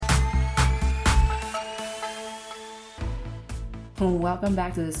Welcome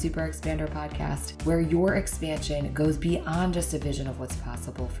back to the Super Expander podcast, where your expansion goes beyond just a vision of what's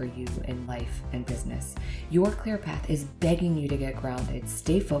possible for you in life and business. Your clear path is begging you to get grounded,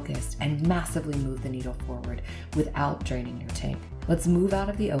 stay focused, and massively move the needle forward without draining your tank. Let's move out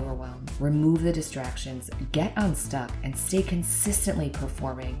of the overwhelm, remove the distractions, get unstuck, and stay consistently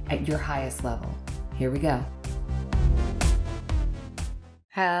performing at your highest level. Here we go.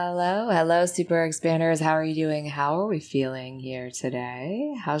 Hello, Super Expanders. How are you doing? How are we feeling here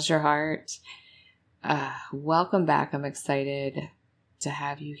today? How's your heart? Welcome back. I'm excited to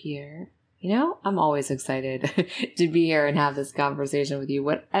have you here. You know, I'm always excited to be here and have this conversation with you,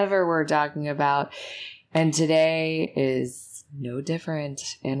 whatever we're talking about. And today is no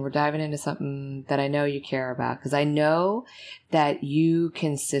different. And we're diving into something that I know you care about, because I know that you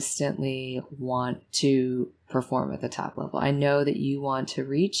consistently want to perform at the top level. I know that you want to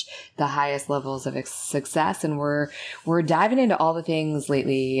reach the highest levels of success. And we're diving into all the things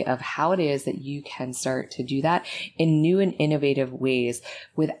lately of how it is that you can start to do that in new and innovative ways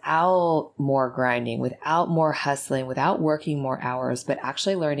without more grinding, without more hustling, without working more hours, but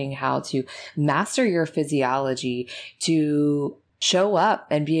actually learning how to master your physiology to show up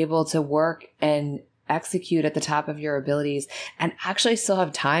and be able to work and execute at the top of your abilities and actually still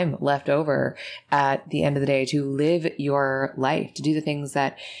have time left over at the end of the day to live your life, to do the things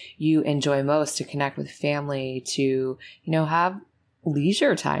that you enjoy most, to connect with family, to, have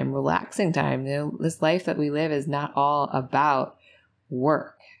leisure time, relaxing time. This life that we live is not all about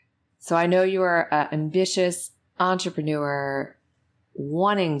work. So I know you are an ambitious entrepreneur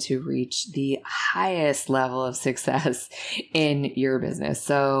wanting to reach the highest level of success in your business.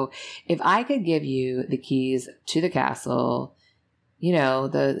 So if I could give you the keys to the castle,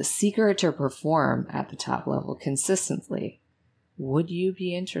 the secret to perform at the top level consistently, would you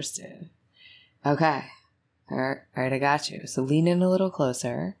be interested? Okay. All right, I got you. So lean in a little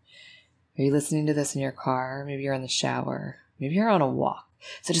closer. Are you listening to this in your car? Maybe you're in the shower. Maybe you're on a walk.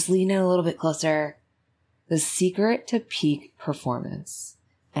 So just lean in a little bit closer. The secret to peak performance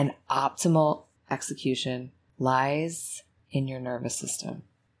and optimal execution lies in your nervous system.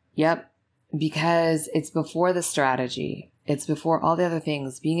 Yep, because it's before the strategy. It's before all the other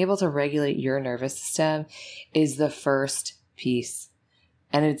things. Being able to regulate your nervous system is the first piece.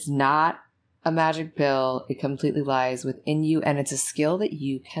 And it's not a magic pill. It completely lies within you, and it's a skill that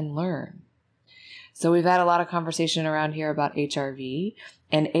you can learn. So we've had a lot of conversation around here about HRV,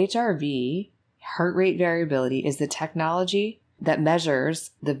 and HRV, heart rate variability, is the technology that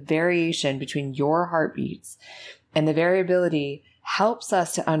measures the variation between your heartbeats. And the variability helps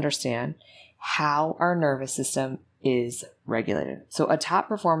us to understand how our nervous system is regulated. So a top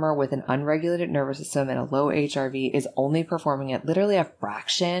performer with an unregulated nervous system and a low HRV is only performing at literally a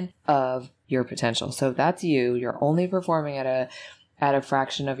fraction of your potential. So if that's you, you're only performing at a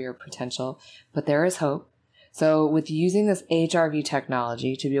fraction of your potential, but there is hope. So with using this HRV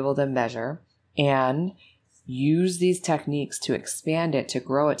technology to be able to measure and use these techniques to expand it, to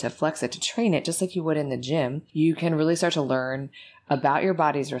grow it, to flex it, to train it, just like you would in the gym, you can really start to learn about your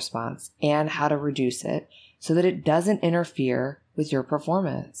body's response and how to reduce it so that it doesn't interfere with your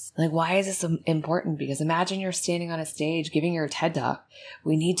performance. Like, why is this important? Because imagine you're standing on a stage giving your TED Talk.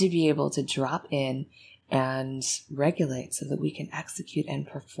 We need to be able to drop in and regulate so that we can execute and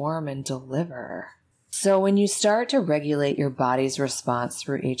perform and deliver. So when you start to regulate your body's response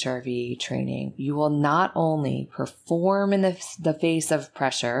through HRV training, you will not only perform in the face of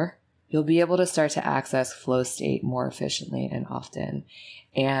pressure, you'll be able to start to access flow state more efficiently and often.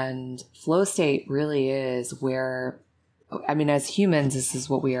 And flow state really is where, as humans, this is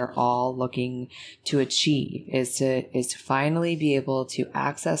what we are all looking to achieve, is to finally be able to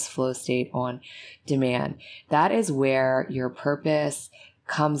access flow state on demand. That is where your purpose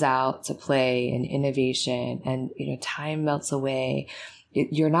comes out to play, and innovation, and time melts away.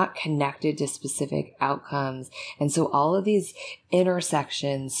 You're not connected to specific outcomes. And so all of these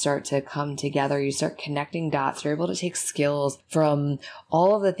intersections start to come together. You start connecting dots. You're able to take skills from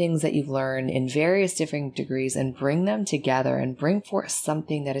all of the things that you've learned in various different degrees and bring them together and bring forth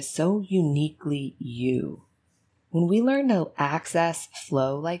something that is so uniquely you. When we learn to access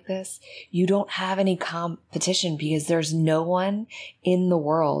flow like this, you don't have any competition, because there's no one in the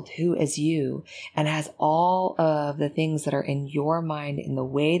world who is you and has all of the things that are in your mind in the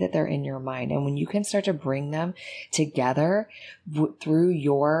way that they're in your mind. And when you can start to bring them together through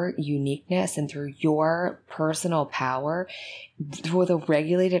your uniqueness and through your personal power, with a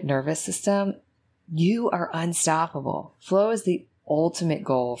regulated nervous system, you are unstoppable. Flow is the ultimate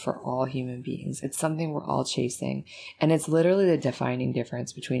goal for all human beings. It's something we're all chasing. And it's literally the defining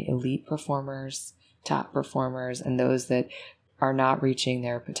difference between elite performers, top performers, and those that are not reaching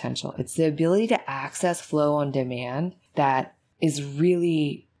their potential. It's the ability to access flow on demand that is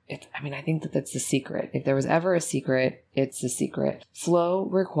really, I think that that's the secret. If there was ever a secret, it's the secret. Flow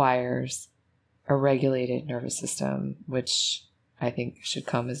requires a regulated nervous system, which I think should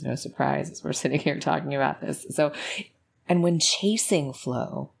come as no surprise as we're sitting here talking about this. And when chasing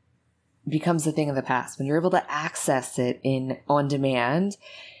flow becomes a thing of the past, when you're able to access it on demand,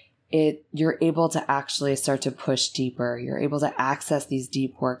 you're able to actually start to push deeper. You're able to access these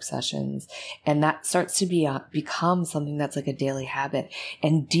deep work sessions, and that starts to become something that's like a daily habit.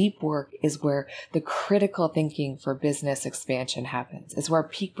 And deep work is where the critical thinking for business expansion happens. It's where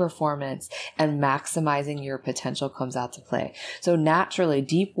peak performance and maximizing your potential comes out to play. So naturally,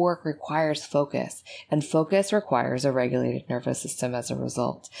 deep work requires focus, and focus requires a regulated nervous system as a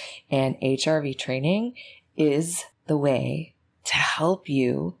result. And HRV training is the way to help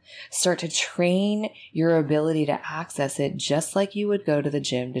you start to train your ability to access it, just like you would go to the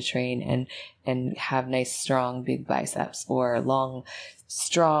gym to train and have nice, strong, big biceps or long,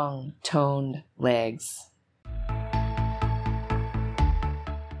 strong, toned legs.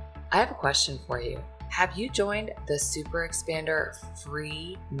 I have a question for you. Have you joined the Super Expander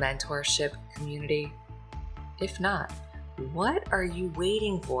free mentorship community? If not, what are you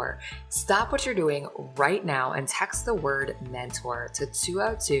waiting for? Stop what you're doing right now and text the word mentor to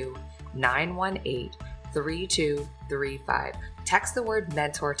 202-918-3235. Text the word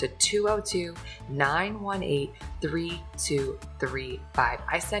mentor to 202-918-3235.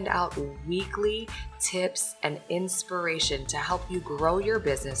 I send out weekly tips and inspiration to help you grow your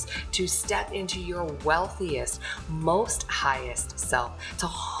business, to step into your wealthiest, most highest self, to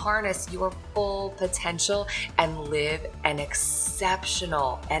harness your full potential and live an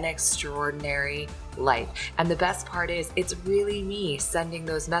exceptional and extraordinary life. And the best part is, it's really me sending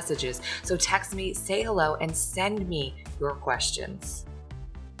those messages. So text me, say hello, and send me your questions.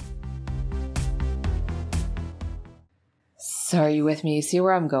 So are you with me? You see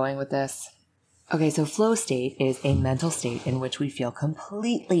where I'm going with this? Okay, so flow state is a mental state in which we feel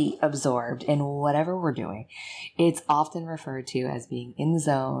completely absorbed in whatever we're doing. It's often referred to as being in the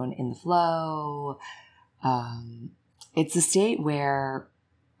zone, in the flow. It's a state where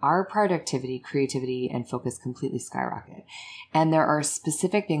our productivity, creativity, and focus completely skyrocket. And there are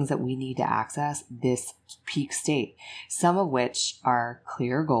specific things that we need to access this peak state, some of which are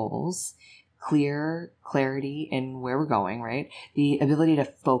clear goals, clarity in where we're going, right? The ability to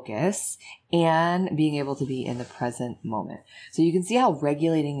focus and being able to be in the present moment. So you can see how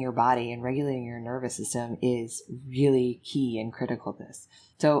regulating your body and regulating your nervous system is really key and critical to this.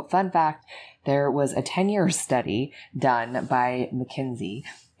 So fun fact, there was a 10-year study done by McKinsey,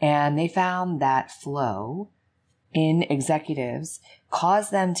 and they found that flow in executives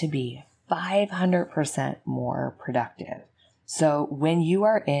caused them to be 500% more productive. So when you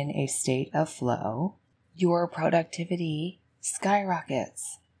are in a state of flow, your productivity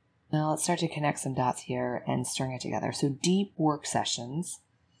skyrockets. Now let's start to connect some dots here and string it together. So deep work sessions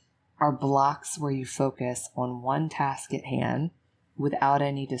are blocks where you focus on one task at hand without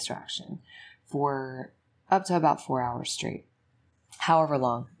any distraction for up to about 4 hours straight. However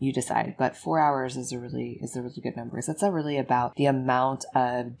long you decide, but 4 hours is a really good number. So that's really about the amount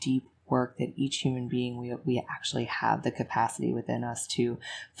of deep work that each human being, we actually have the capacity within us to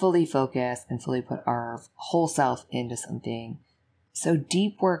fully focus and fully put our whole self into something. So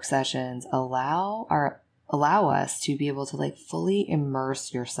deep work sessions allow us to be able to fully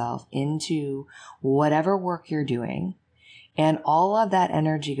immerse yourself into whatever work you're doing. And all of that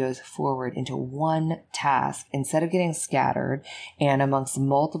energy goes forward into one task instead of getting scattered and amongst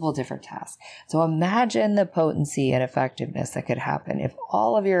multiple different tasks. So imagine the potency and effectiveness that could happen if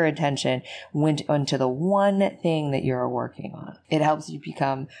all of your attention went into the one thing that you're working on. It helps you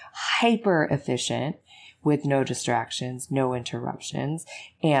become hyper efficient with no distractions, no interruptions.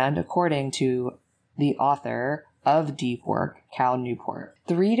 And according to the author of Deep Work, Cal Newport,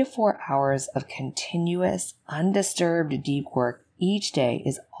 3 to 4 hours of continuous, undisturbed deep work each day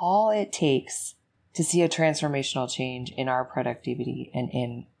is all it takes to see a transformational change in our productivity and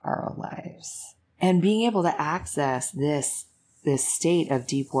in our lives. And being able to access this state of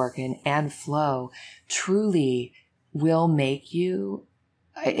deep work and flow truly will make you,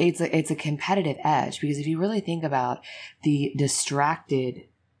 it's a competitive edge, because if you really think about the distracted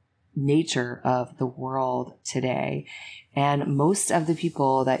nature of the world today, and most of the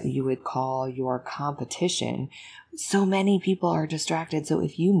people that you would call your competition, so many people are distracted. So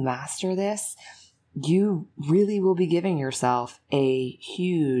if you master this, you really will be giving yourself a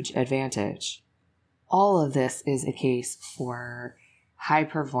huge advantage. All of this is a case for high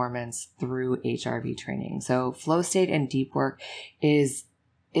performance through HRV training. So flow state and deep work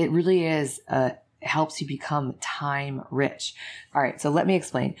really helps you become time rich. All right, so let me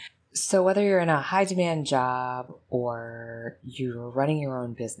explain. So whether you're in a high demand job or you're running your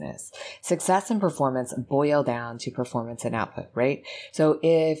own business, success and performance boil down to performance and output, right? So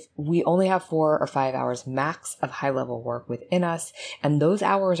if we only have 4 or 5 hours max of high level work within us, and those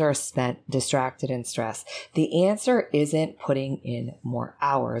hours are spent distracted and stressed, the answer isn't putting in more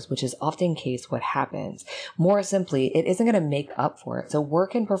hours, which is often case what happens. More simply, it isn't going to make up for it. So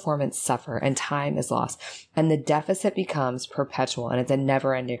work and performance suffer and time is lost, and the deficit becomes perpetual, and it's a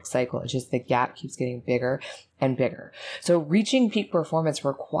never ending cycle. It's just the gap keeps getting bigger and bigger. So reaching peak performance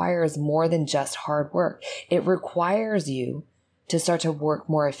requires more than just hard work. It requires you to start to work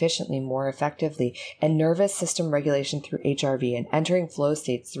more efficiently, more effectively, and nervous system regulation through HRV, and entering flow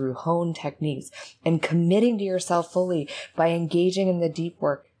states through honed techniques, and committing to yourself fully by engaging in the deep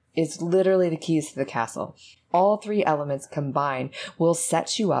work is literally the keys to the castle. All 3 elements combined will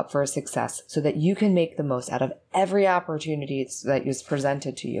set you up for success so that you can make the most out of every opportunity that is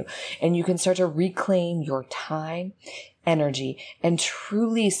presented to you. And you can start to reclaim your time, energy, and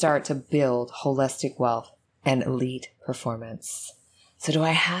truly start to build holistic wealth and elite performance. So do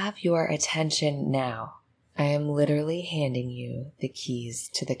I have your attention now? I am literally handing you the keys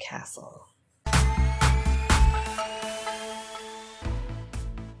to the castle.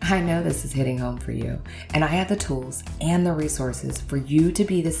 I know this is hitting home for you, and I have the tools and the resources for you to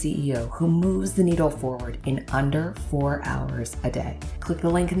be the CEO who moves the needle forward in under 4 hours a day. Click the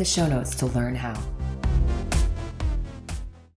link in the show notes to learn how.